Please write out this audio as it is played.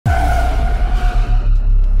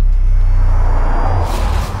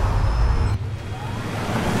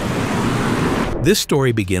This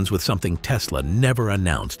story begins with something Tesla never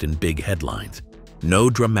announced in big headlines. No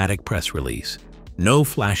dramatic press release, no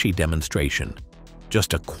flashy demonstration,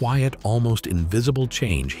 just a quiet, almost invisible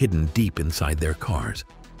change hidden deep inside their cars.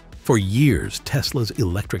 For years, Tesla's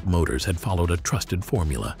electric motors had followed a trusted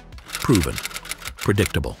formula: proven,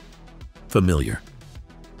 predictable, familiar.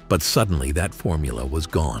 But suddenly that formula was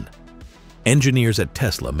gone. Engineers at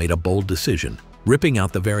Tesla made a bold decision, ripping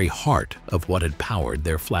out the very heart of what had powered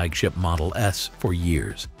their flagship Model S for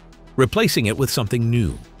years, replacing it with something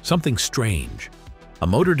new, something strange, a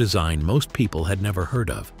motor design most people had never heard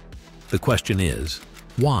of. The question is,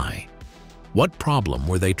 why? What problem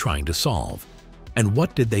were they trying to solve? And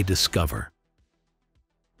what did they discover?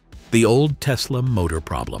 The old Tesla motor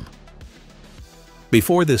problem.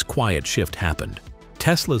 Before this quiet shift happened,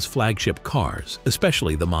 Tesla's flagship cars,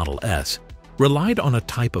 especially the Model S, relied on a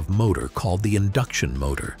type of motor called the induction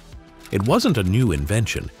motor. It wasn't a new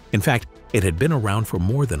invention. In fact, it had been around for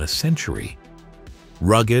more than a century.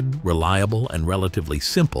 Rugged, reliable, and relatively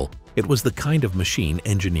simple, it was the kind of machine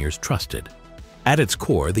engineers trusted. At its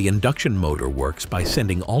core, the induction motor works by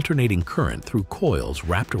sending alternating current through coils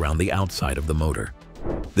wrapped around the outside of the motor.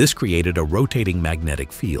 This created a rotating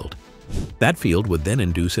magnetic field. That field would then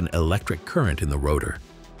induce an electric current in the rotor,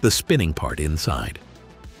 the spinning part inside.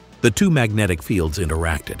 The two magnetic fields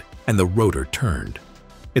interacted, and the rotor turned.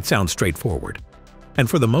 It sounds straightforward, and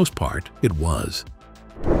for the most part, it was.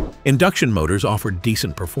 Induction motors offered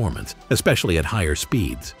decent performance, especially at higher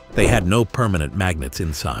speeds. They had no permanent magnets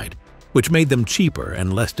inside, which made them cheaper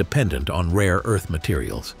and less dependent on rare earth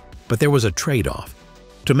materials. But there was a trade-off.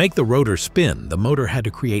 To make the rotor spin, the motor had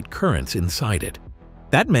to create currents inside it.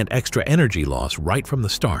 That meant extra energy loss right from the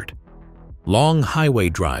start. Long highway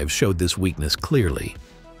drives showed this weakness clearly.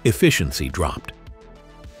 Efficiency dropped.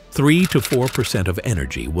 3 to 4% of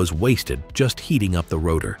energy was wasted just heating up the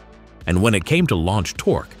rotor. And when it came to launch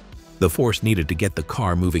torque, the force needed to get the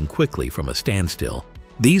car moving quickly from a standstill,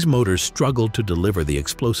 these motors struggled to deliver the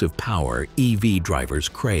explosive power EV drivers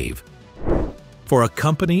crave. For a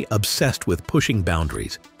company obsessed with pushing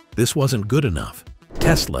boundaries, this wasn't good enough.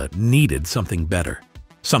 Tesla needed something better,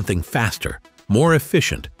 something faster, more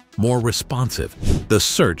efficient, more responsive. The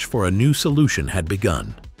search for a new solution had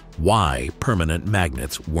begun. Why permanent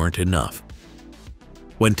magnets weren't enough.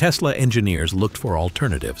 When Tesla engineers looked for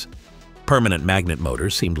alternatives, permanent magnet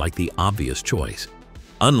motors seemed like the obvious choice.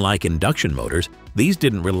 Unlike induction motors, these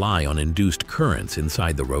didn't rely on induced currents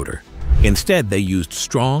inside the rotor. Instead, they used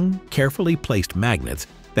strong, carefully placed magnets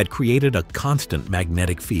that created a constant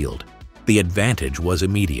magnetic field. The advantage was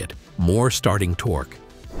immediate: more starting torque,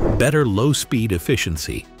 better low-speed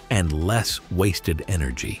efficiency, and less wasted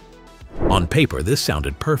energy. On paper, this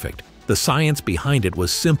sounded perfect. The science behind it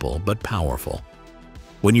was simple but powerful.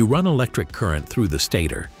 When you run electric current through the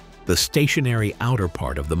stator, the stationary outer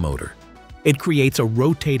part of the motor, it creates a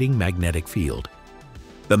rotating magnetic field.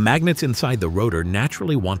 The magnets inside the rotor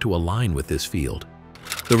naturally want to align with this field.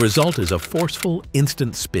 The result is a forceful,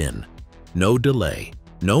 instant spin. No delay,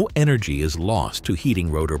 no energy is lost to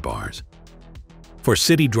heating rotor bars. For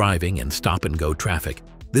city driving and stop-and-go traffic,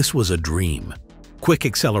 this was a dream. Quick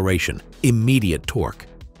acceleration, immediate torque.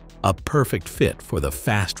 A perfect fit for the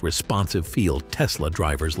fast, responsive field Tesla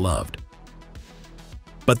drivers loved.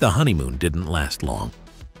 But the honeymoon didn't last long.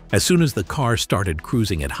 As soon as the car started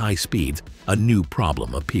cruising at high speeds, a new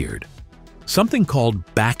problem appeared. Something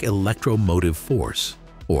called back electromotive force,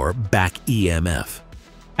 or back EMF.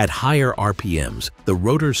 At higher RPMs, the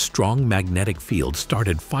rotor's strong magnetic field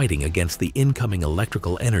started fighting against the incoming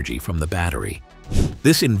electrical energy from the battery.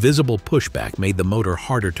 This invisible pushback made the motor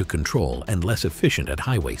harder to control and less efficient at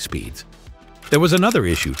highway speeds. There was another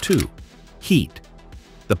issue too: heat.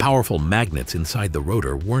 The powerful magnets inside the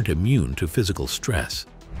rotor weren't immune to physical stress.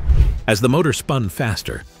 As the motor spun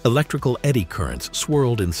faster, electrical eddy currents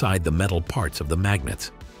swirled inside the metal parts of the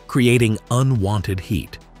magnets, creating unwanted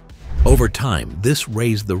heat. Over time, this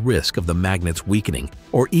raised the risk of the magnets weakening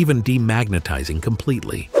or even demagnetizing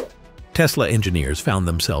completely. Tesla engineers found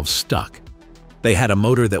themselves stuck. They had a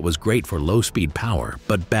motor that was great for low-speed power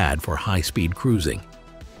but bad for high-speed cruising.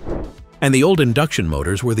 And the old induction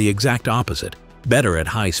motors were the exact opposite: better at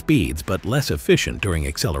high speeds but less efficient during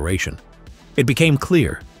acceleration. It became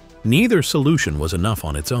clear neither solution was enough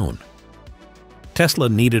on its own. Tesla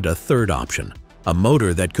needed a third option, a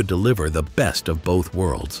motor that could deliver the best of both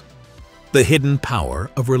worlds: the hidden power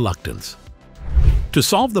of reluctance. To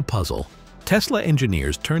solve the puzzle, Tesla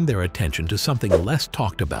engineers turned their attention to something less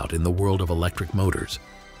talked about in the world of electric motors: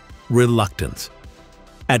 reluctance.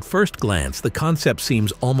 At first glance, the concept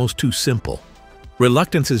seems almost too simple.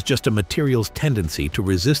 Reluctance is just a material's tendency to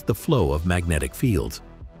resist the flow of magnetic fields.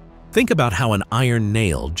 Think about how an iron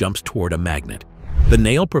nail jumps toward a magnet. The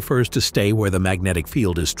nail prefers to stay where the magnetic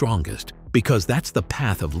field is strongest, because that's the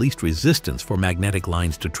path of least resistance for magnetic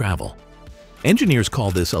lines to travel. Engineers call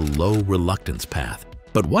this a low reluctance path.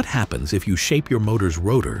 But what happens if you shape your motor's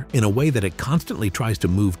rotor in a way that it constantly tries to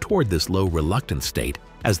move toward this low reluctance state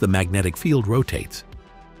as the magnetic field rotates?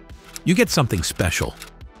 You get something special: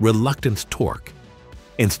 reluctance torque.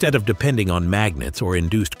 Instead of depending on magnets or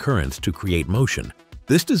induced currents to create motion,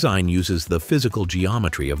 this design uses the physical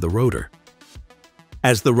geometry of the rotor.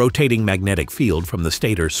 As the rotating magnetic field from the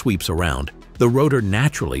stator sweeps around, the rotor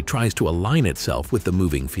naturally tries to align itself with the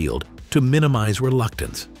moving field to minimize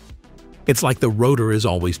reluctance. It's like the rotor is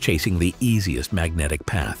always chasing the easiest magnetic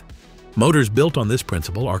path. Motors built on this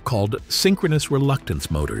principle are called synchronous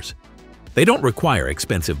reluctance motors. They don't require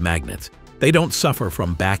expensive magnets. They don't suffer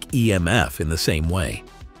from back EMF in the same way.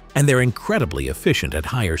 And they're incredibly efficient at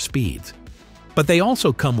higher speeds. But they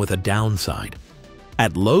also come with a downside.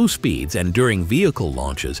 At low speeds and during vehicle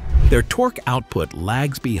launches, their torque output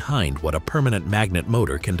lags behind what a permanent magnet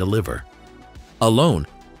motor can deliver. Alone,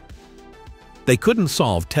 they couldn't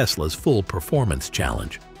solve Tesla's full performance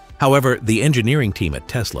challenge. However, the engineering team at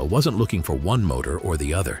Tesla wasn't looking for one motor or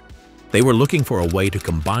the other. They were looking for a way to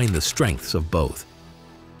combine the strengths of both.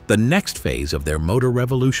 The next phase of their motor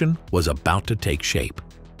revolution was about to take shape.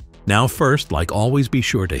 Now first, like always, be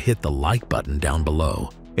sure to hit the like button down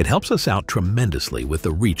below. It helps us out tremendously with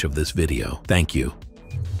the reach of this video. Thank you.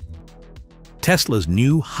 Tesla's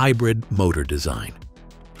new hybrid motor design.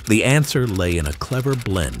 The answer lay in a clever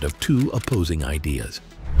blend of two opposing ideas.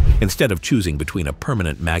 Instead of choosing between a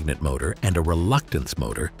permanent magnet motor and a reluctance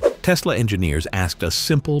motor, Tesla engineers asked a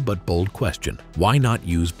simple but bold question: why not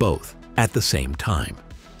use both at the same time?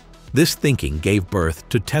 This thinking gave birth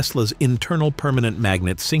to Tesla's internal permanent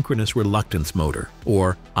magnet synchronous reluctance motor,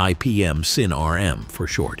 or IPM-SynRM for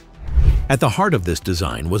short. At the heart of this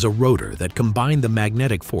design was a rotor that combined the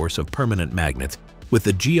magnetic force of permanent magnets with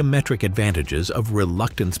the geometric advantages of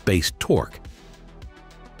reluctance-based torque.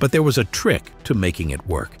 But there was a trick to making it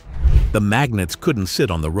work. The magnets couldn't sit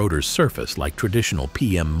on the rotor's surface like traditional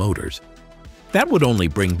PM motors. That would only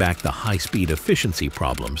bring back the high-speed efficiency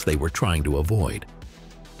problems they were trying to avoid.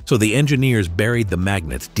 So the engineers buried the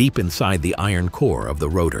magnets deep inside the iron core of the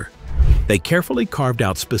rotor. They carefully carved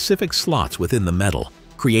out specific slots within the metal,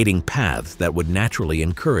 creating paths that would naturally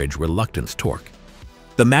encourage reluctance torque.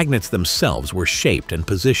 The magnets themselves were shaped and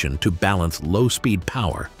positioned to balance low-speed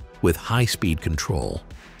power with high-speed control.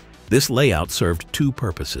 This layout served two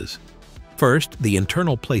purposes. First, the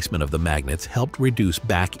internal placement of the magnets helped reduce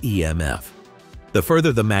back EMF. The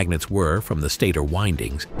further the magnets were from the stator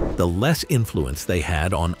windings, the less influence they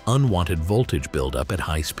had on unwanted voltage buildup at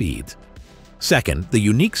high speeds. Second, the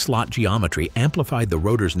unique slot geometry amplified the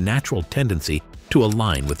rotor's natural tendency to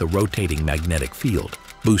align with the rotating magnetic field,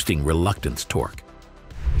 boosting reluctance torque.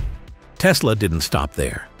 Tesla didn't stop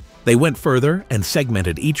there. They went further and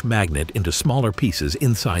segmented each magnet into smaller pieces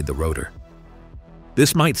inside the rotor.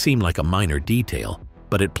 This might seem like a minor detail,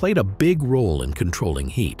 but it played a big role in controlling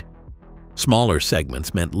heat. Smaller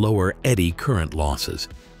segments meant lower eddy current losses,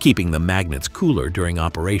 keeping the magnets cooler during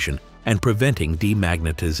operation and preventing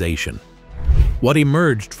demagnetization. What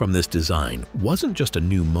emerged from this design wasn't just a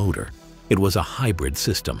new motor, it was a hybrid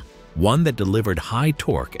system, one that delivered high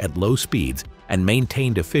torque at low speeds and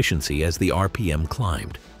maintained efficiency as the RPM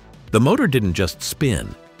climbed. The motor didn't just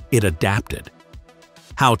spin, it adapted.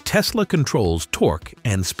 How Tesla controls torque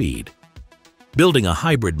and speed. Building a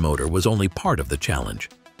hybrid motor was only part of the challenge.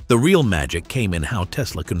 The real magic came in how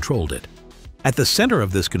Tesla controlled it. At the center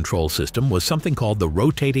of this control system was something called the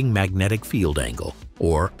rotating magnetic field angle,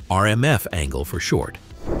 or RMF angle for short.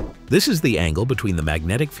 This is the angle between the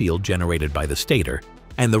magnetic field generated by the stator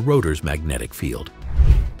and the rotor's magnetic field.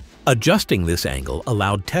 Adjusting this angle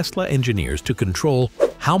allowed Tesla engineers to control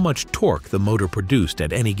how much torque the motor produced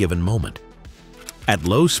at any given moment. At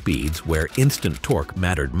low speeds, where instant torque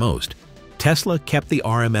mattered most, Tesla kept the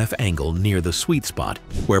RMF angle near the sweet spot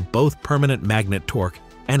where both permanent magnet torque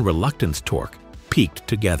and reluctance torque peaked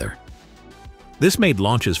together. This made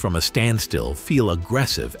launches from a standstill feel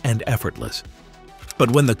aggressive and effortless. But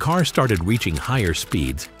when the car started reaching higher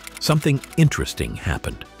speeds, something interesting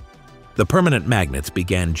happened. The permanent magnets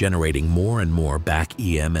began generating more and more back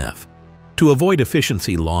EMF. To avoid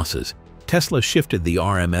efficiency losses, Tesla shifted the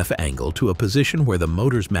RMF angle to a position where the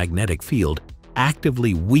motor's magnetic field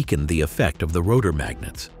actively weakened the effect of the rotor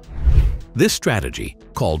magnets. This strategy,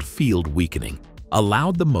 called field weakening,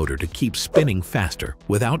 allowed the motor to keep spinning faster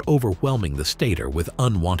without overwhelming the stator with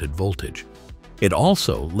unwanted voltage. It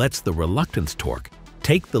also lets the reluctance torque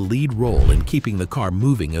take the lead role in keeping the car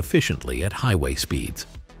moving efficiently at highway speeds.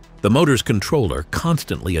 The motor's controller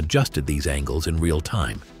constantly adjusted these angles in real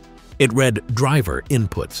time. It read driver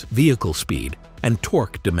inputs, vehicle speed, and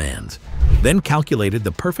torque demands, then calculated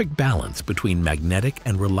the perfect balance between magnetic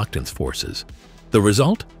and reluctance forces. The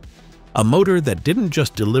result? A motor that didn't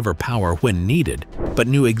just deliver power when needed, but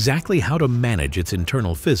knew exactly how to manage its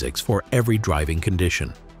internal physics for every driving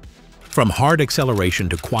condition. From hard acceleration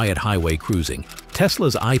to quiet highway cruising,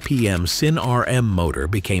 Tesla's IPM-SynRM motor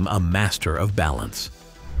became a master of balance.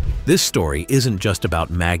 This story isn't just about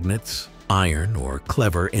magnets, iron, or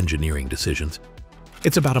clever engineering decisions.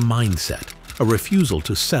 It's about a mindset, a refusal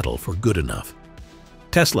to settle for good enough.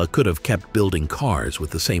 Tesla could have kept building cars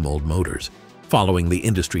with the same old motors, following the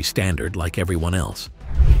industry standard like everyone else.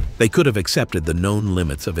 They could have accepted the known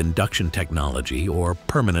limits of induction technology or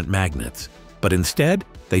permanent magnets, but instead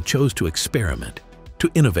they chose to experiment,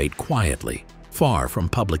 to innovate quietly, far from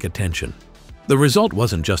public attention. The result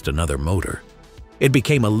wasn't just another motor. It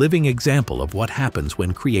became a living example of what happens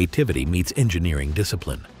when creativity meets engineering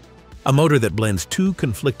discipline. A motor that blends two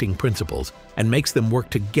conflicting principles and makes them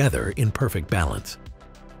work together in perfect balance.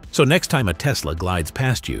 So next time a Tesla glides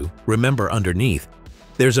past you, remember underneath,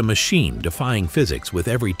 there's a machine defying physics with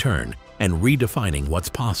every turn and redefining what's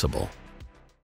possible.